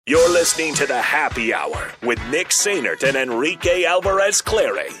You're listening to the Happy Hour with Nick Sainert and Enrique Alvarez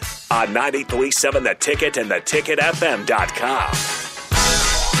Clary on 93.7 The Ticket and theticketfm.com.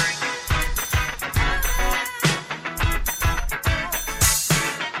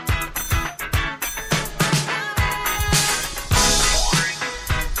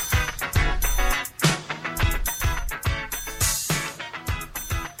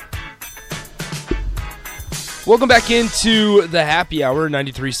 Welcome back into the Happy Hour,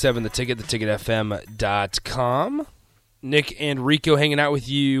 93.7 The Ticket, theticketfm.com. Nick and Rico hanging out with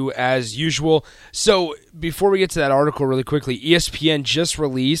you as usual. So before we get to that article really quickly, ESPN just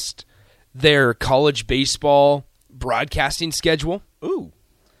released their college baseball broadcasting schedule. Ooh.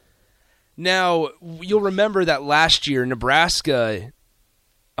 Now, you'll remember that last year, Nebraska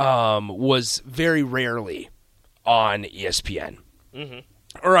was very rarely on ESPN. Mm-hmm.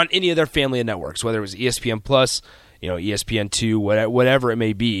 Or on any of their family of networks, whether it was ESPN Plus, ESPN2, whatever it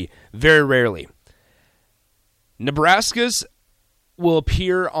may be, very rarely. Nebraska will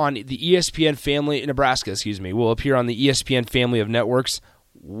appear on the ESPN family of networks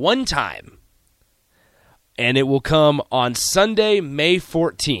one time. And it will come on Sunday, May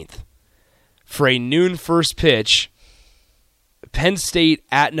 14th for a noon first pitch, Penn State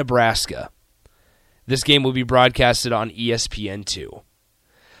at Nebraska. This game will be broadcasted on ESPN2.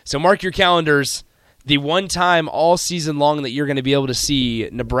 So mark your calendars. The one time all season long that you're going to be able to see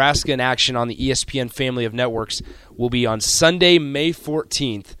Nebraska in action on the ESPN family of networks will be on Sunday, May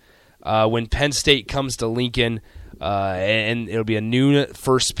 14th, when Penn State comes to Lincoln, and it'll be a noon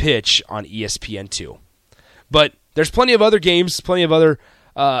first pitch on ESPN2. But there's plenty of other games, plenty of other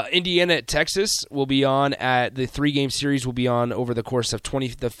Indiana at Texas will be on at the 3-game series will be on over the course of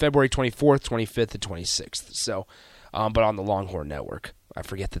the February 24th, 25th, and 26th. So, but on the Longhorn Network. I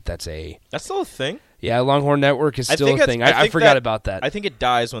forget that's still a thing. Yeah, Longhorn Network is still a thing. I forgot about that. I think it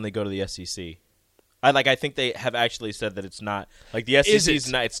dies when they go to the SEC. I think they have actually said that it's not like the SEC is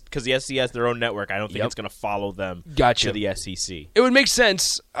not. It's because the SEC has their own network. I don't think it's going to follow them to the SEC. It would make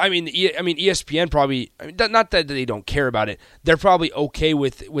sense. I mean, ESPN probably. Not that they don't care about it. They're probably okay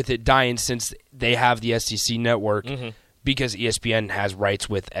with it dying since they have the SEC network. Mm-hmm. Because ESPN has rights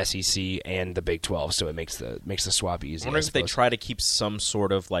with SEC and the Big 12, so it makes the swap easy. I wonder if they try to keep some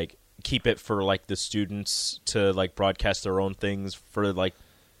sort of keep it for the students to broadcast their own things for the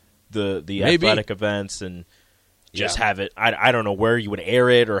athletic events and just have it. I don't know where you would air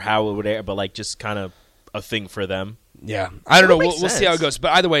it or how it would air, but just kind of a thing for them. Yeah, I don't know. We'll see how it goes.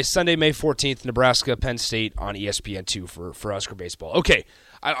 But either way, Sunday, May 14th, Nebraska, Penn State on ESPN2 for Husker baseball. Okay,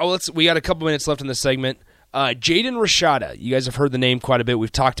 we got a couple minutes left in this segment. Jaden Rashada, you guys have heard the name quite a bit. We've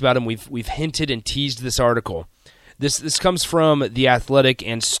talked about him. We've hinted and teased this article. This comes from The Athletic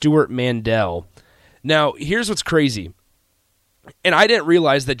and Stuart Mandel. Now, here's what's crazy. And I didn't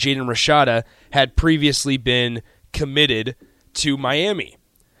realize that Jaden Rashada had previously been committed to Miami.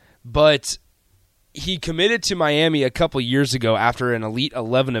 But he committed to Miami a couple years ago after an Elite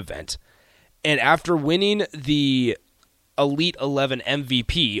 11 event. And after winning the Elite 11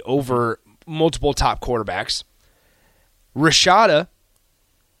 MVP over multiple top quarterbacks, Rashada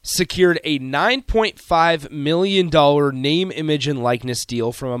secured a $9.5 million name, image, and likeness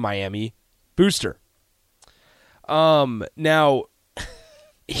deal from a Miami booster. Now,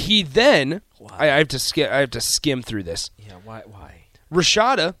 he then I have to skim through this. Yeah, why?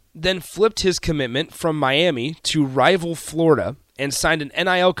 Rashada then flipped his commitment from Miami to rival Florida and signed an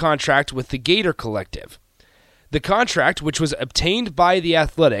NIL contract with the Gator Collective. The contract, which was obtained by The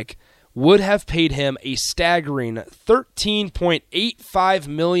Athletic, would have paid him a staggering $13.85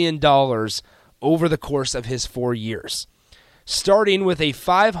 million over the course of his 4 years, starting with a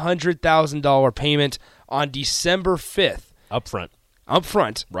 $500,000 payment on December 5th.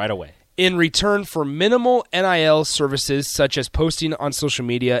 Upfront. Right away. In return for minimal NIL services such as posting on social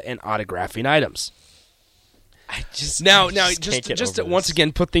media and autographing items. Just to once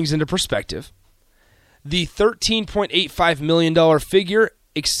again put things into perspective, the $13.85 million figure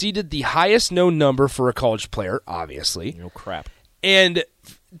exceeded the highest known number for a college player, obviously. No crap. And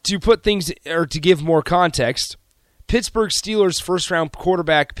to put things, or to give more context, Pittsburgh Steelers first-round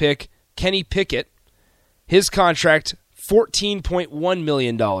quarterback pick Kenny Pickett, his contract $14.1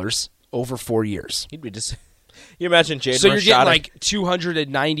 million over 4 years. He'd be just. You imagine Jaden Rashada. So you're getting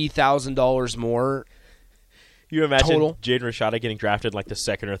 $290,000 more. You imagine total. Jaden Rashada getting drafted the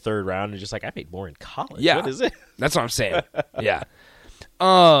second or third round and just I paid more in college. Yeah. What is it? That's what I'm saying. Yeah.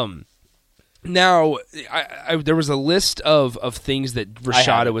 Now, there was a list of things that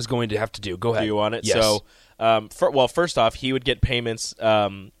Rashada was going to have to do. Go ahead. Do you want it? Yes. So First off, he would get payments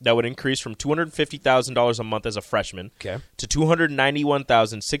that would increase from $250,000 a month as a freshman to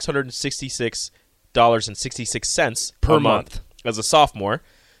 $291,666.66 per month as a sophomore,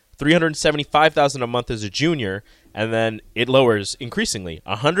 $375,000 a month as a junior, and then it lowers increasingly,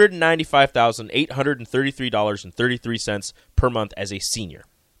 $195,833.33 per month as a senior.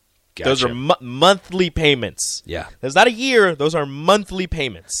 Gotcha. Those are monthly payments. Yeah, that's not a year. Those are monthly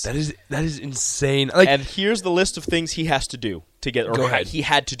payments. That is insane. And here's the list of things he has to do to get. He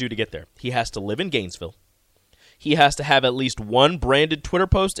had to do to get there. He has to live in Gainesville. He has to have at least one branded Twitter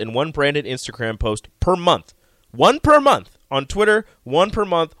post and one branded Instagram post per month. One per month on Twitter, one per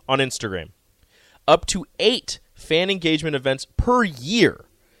month on Instagram. Up to 8 fan engagement events per year.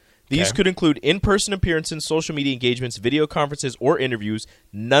 These could include in-person appearances, social media engagements, video conferences, or interviews.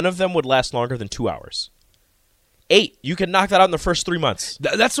 None of them would last longer than 2 hours. 8. You can knock that out in the first 3 months.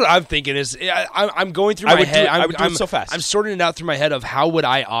 That's what I'm thinking. I'm going through my head. I would do it so fast. I'm sorting it out through my head of how would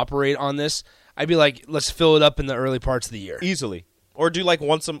I operate on this. I'd be like, let's fill it up in the early parts of the year. Easily. Or do like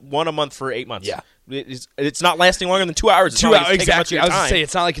one a month for 8 months. Yeah. It's not lasting longer than 2 hours. It's 2 hours, exactly. I was going to say,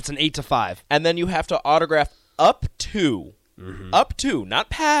 it's not like it's an 8 to 5. And then you have to autograph up to, not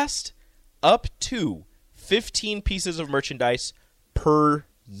past, up to 15 pieces of merchandise per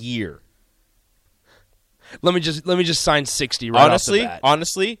year. Let me just sign 60 right off the bat.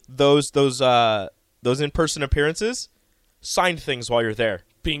 Honestly, those in-person appearances, sign things while you're there.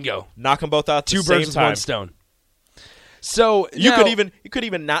 Bingo. Knock them both out at the same time. 2 birds with 1 stone. So you could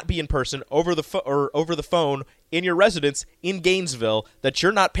even not be in person over the phone in your residence in Gainesville that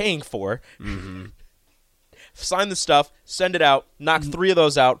you're not paying for. Mm-hmm. Sign the stuff, send it out, knock 3 of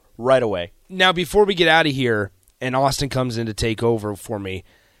those out right away. Now, before we get out of here, and Austin comes in to take over for me,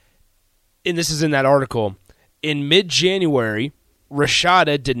 and this is in that article, in mid-January,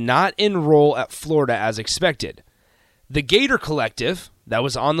 Rashada did not enroll at Florida as expected. The Gator Collective, that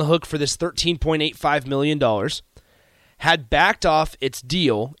was on the hook for this $13.85 million, had backed off its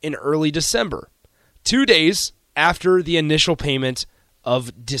deal in early December, 2 days after the initial payment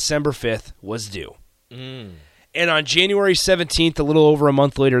of December 5th was due. And on January 17th, a little over a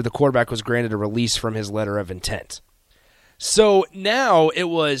month later, the quarterback was granted a release from his letter of intent. So now it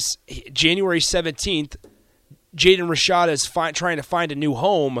was January 17th, Jaden Rashada is trying to find a new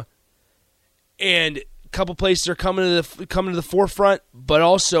home, and a couple places are coming to the forefront, but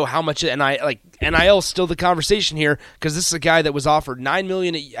also how much NIL is still the conversation here, because this is a guy that was offered $9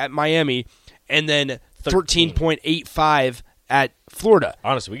 million at Miami and then $13.85 at Florida.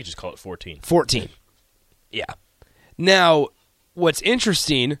 Honestly, we could just call it 14. 14. Yeah. Now, what's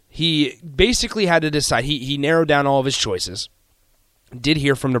interesting, he basically had to decide. He narrowed down all of his choices. Did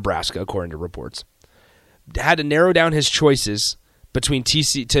hear from Nebraska, according to reports. Had to narrow down his choices between to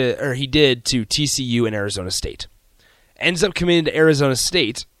TCU and Arizona State. Ends up committing to Arizona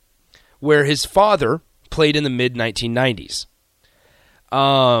State, where his father played in the mid-1990s.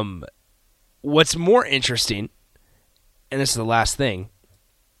 What's more interesting, and this is the last thing,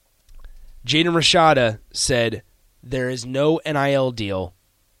 Jaden Rashada said there is no NIL deal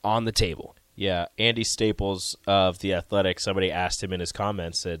on the table. Yeah, Andy Staples of The Athletic, somebody asked him in his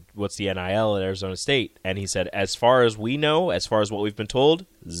comments, said, what's the NIL at Arizona State? And he said, as far as we know, as far as what we've been told,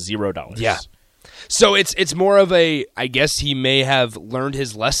 $0. Yeah. So it's more of a, I guess he may have learned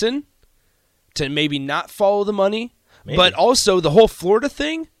his lesson to maybe not follow the money, but also the whole Florida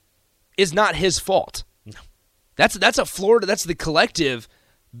thing is not his fault. No. That's a Florida, that's the collective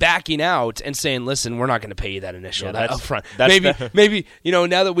backing out and saying, "Listen, we're not going to pay you that initial up front." Maybe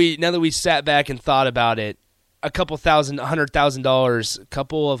now that we sat back and thought about it, a couple of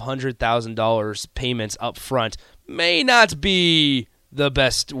 $100,000 payments up front may not be the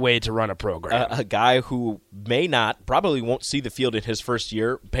best way to run a program. A guy who probably won't see the field in his first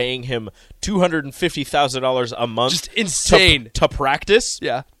year, paying him $250,000 a month, just insane to practice.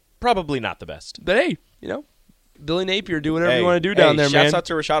 Yeah, probably not the best. But hey, Billy Napier, do whatever you want to do down there, man. Shouts out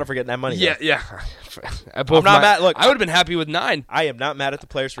to Rashada for getting that money. Yeah. I'm not mad. Look, I would have been happy with 9. I am not mad at the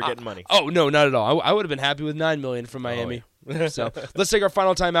players for getting money. Oh, no, not at all. I would have been happy with $9 million from Miami. Oh, yeah. So let's take our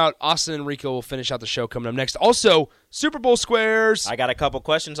final time out. Austin and Rico will finish out the show coming up next. Also, Super Bowl squares. I got a couple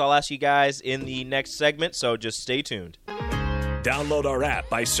questions I'll ask you guys in the next segment, so just stay tuned. Download our app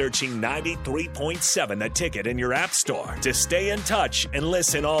by searching 93.7 The Ticket in your app store to stay in touch and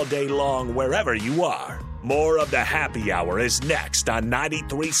listen all day long wherever you are. More of the Happy Hour is next on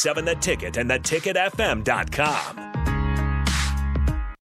 93.7 The Ticket and theticketfm.com.